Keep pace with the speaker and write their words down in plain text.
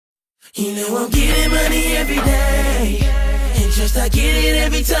You know I'm getting money every day, and just I get it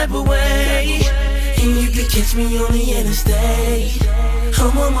every type of way. And you can catch me on the interstate.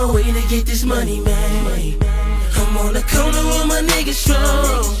 I'm on my way to get this money, man. I'm on the corner with my niggas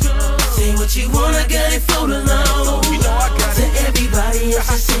strong. Say what you want, I got it for the low. To everybody else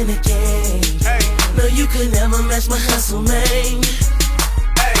that's in the game, no, you could never match my hustle, man.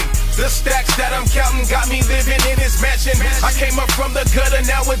 The stacks that I'm counting got me living in this mansion. I came up from the gutter,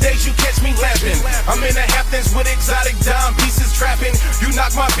 nowadays you catch me laughing. I'm in the Hamptons with exotic dime pieces trapping. You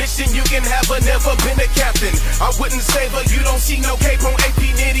knock my bitch, then you can have her, never been a captain. I wouldn't save her, you don't see no cape on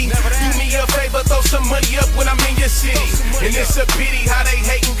AP.9. Do me a favor, throw some money up when I'm in your city. And it's a pity how they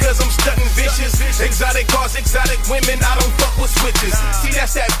hating cause I'm stunting vicious. Exotic cars, exotic women, I don't fuck with switches. See,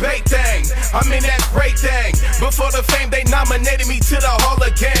 that's that bait thing, I'm in that great thing. Before the fame, they nominated me to the Hall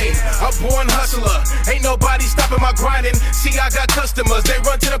of Game. A born hustler, ain't nobody stopping my grinding. See, I got customers, they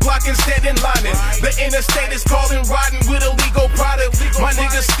run to the block and stand in line. The interstate is calling, riding with illegal product. My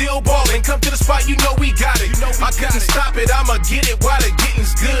niggas still ballin', come to the spot, you know we got it. I couldn't stop it, I'ma get it while the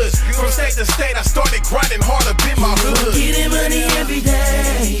getting's good. From state to state, I started grinding hard up in my hood. Getting money every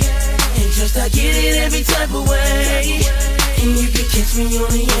day, and just I get it every type of way. And you can catch me on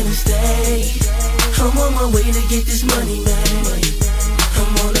the interstate. I'm on my way to get this money, man.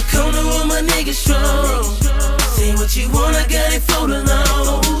 I'm on the corner with my niggas strong. Say what you want, I got it for the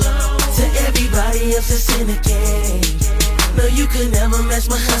low. To everybody else that's in the game, no, you could never match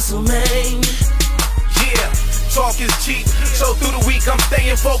my hustle, man. Yeah, talk is cheap, so through the week I'm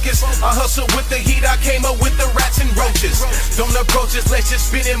staying focused. I hustle with the heat, I came up with the rats and roaches. Don't approach us, let's just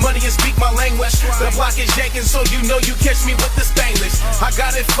spend in money and speak my language. The block is yanking, so you know you catch me with the stainless. I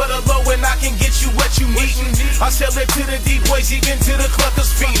got it for the low and I can get you what you needin'. I sell it to the deep boys, even to the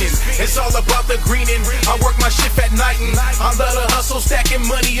cluckers fiendin'. It's all about the greenin', I work my shift at night and I love the hustle, stacking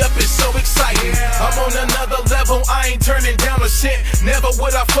money up is so exciting. I'm on another level, I ain't turning down a cent. Never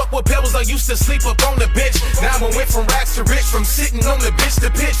would I fuck with pebbles, I used to sleep up on the bench. Now I went from racks to rich, from sitting on the bench to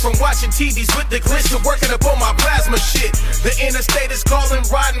pitch, from watching TVs with the glitch to working up on my plasma shit. The interstate is calling,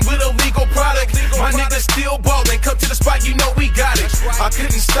 riding with illegal product. My niggas still ballin', come to the spot, you know we got it. I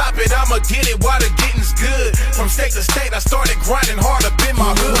couldn't stop it, I'ma get it while the getting's good. From state to state, I started grinding hard up in my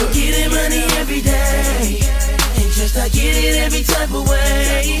hood. I'm getting money every day, and just I get it every type of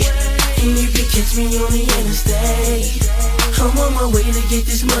way. And you can catch me on the interstate. I'm on my way to get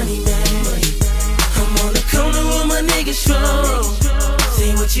this money, man. I'm on the corner with my niggas strong.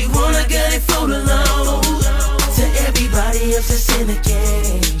 Say what you want, I got it for the low. To everybody else that's in the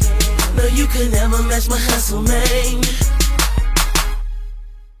game, no, you could never match my hustle, man.